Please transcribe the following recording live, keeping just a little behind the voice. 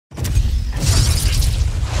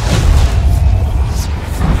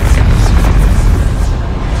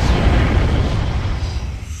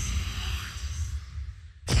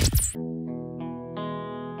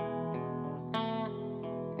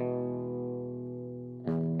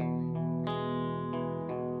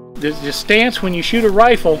the stance when you shoot a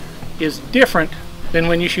rifle is different than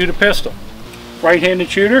when you shoot a pistol. Right-handed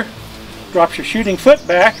shooter drops your shooting foot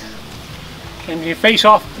back and you face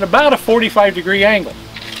off at about a 45-degree angle.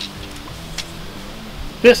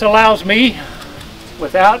 This allows me,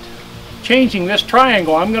 without changing this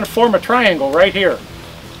triangle, I'm going to form a triangle right here.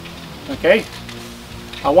 Okay?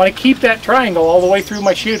 I want to keep that triangle all the way through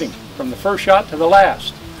my shooting, from the first shot to the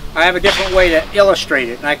last. I have a different way to illustrate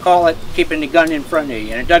it, and I call it keeping the gun in front of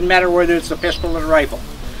you. And it doesn't matter whether it's a pistol or a rifle.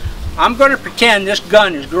 I'm going to pretend this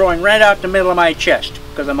gun is growing right out the middle of my chest,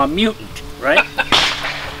 because I'm a mutant, right?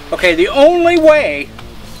 Okay, the only way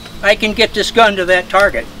I can get this gun to that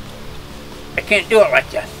target, I can't do it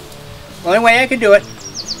like that. The only way I can do it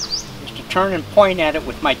is to turn and point at it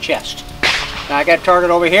with my chest. Now I got a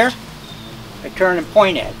target over here, I turn and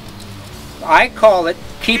point at it. I call it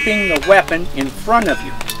keeping the weapon in front of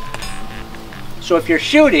you. So if you're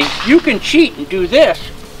shooting, you can cheat and do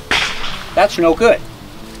this. That's no good.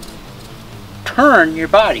 Turn your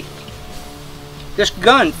body. This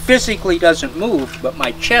gun physically doesn't move, but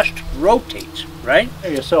my chest rotates, right?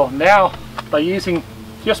 So now, by using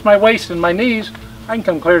just my waist and my knees, I can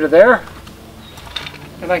come clear to there,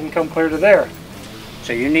 and I can come clear to there.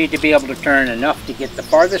 So you need to be able to turn enough to get the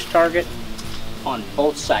farthest target on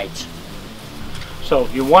both sides. So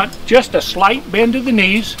you want just a slight bend to the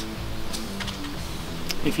knees.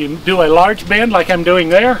 If you do a large bend like I'm doing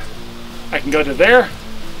there, I can go to there,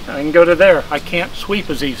 and I can go to there. I can't sweep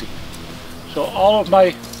as easy. So all of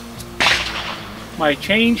my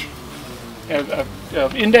change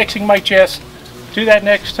of indexing my chest to that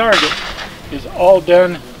next target is all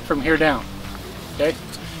done from here down. Okay?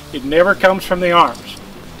 It never comes from the arms.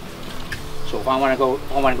 So if I want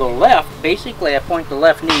to go left, basically I point the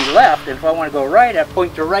left knee left, and if I want to go right, I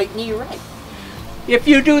point the right knee right. If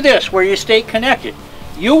you do this where you stay connected,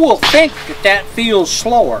 you will think that that feels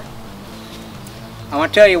slower. I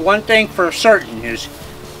want to tell you one thing for certain is,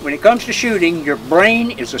 when it comes to shooting, your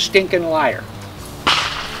brain is a stinking liar.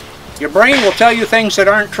 Your brain will tell you things that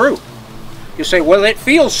aren't true. You say, well, it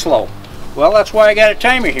feels slow. Well, that's why I got a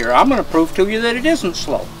timer here. I'm going to prove to you that it isn't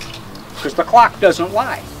slow, because the clock doesn't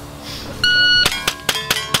lie.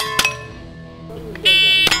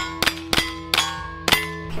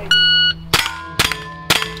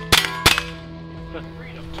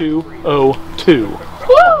 .202.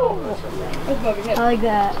 Woo! I like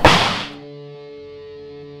that.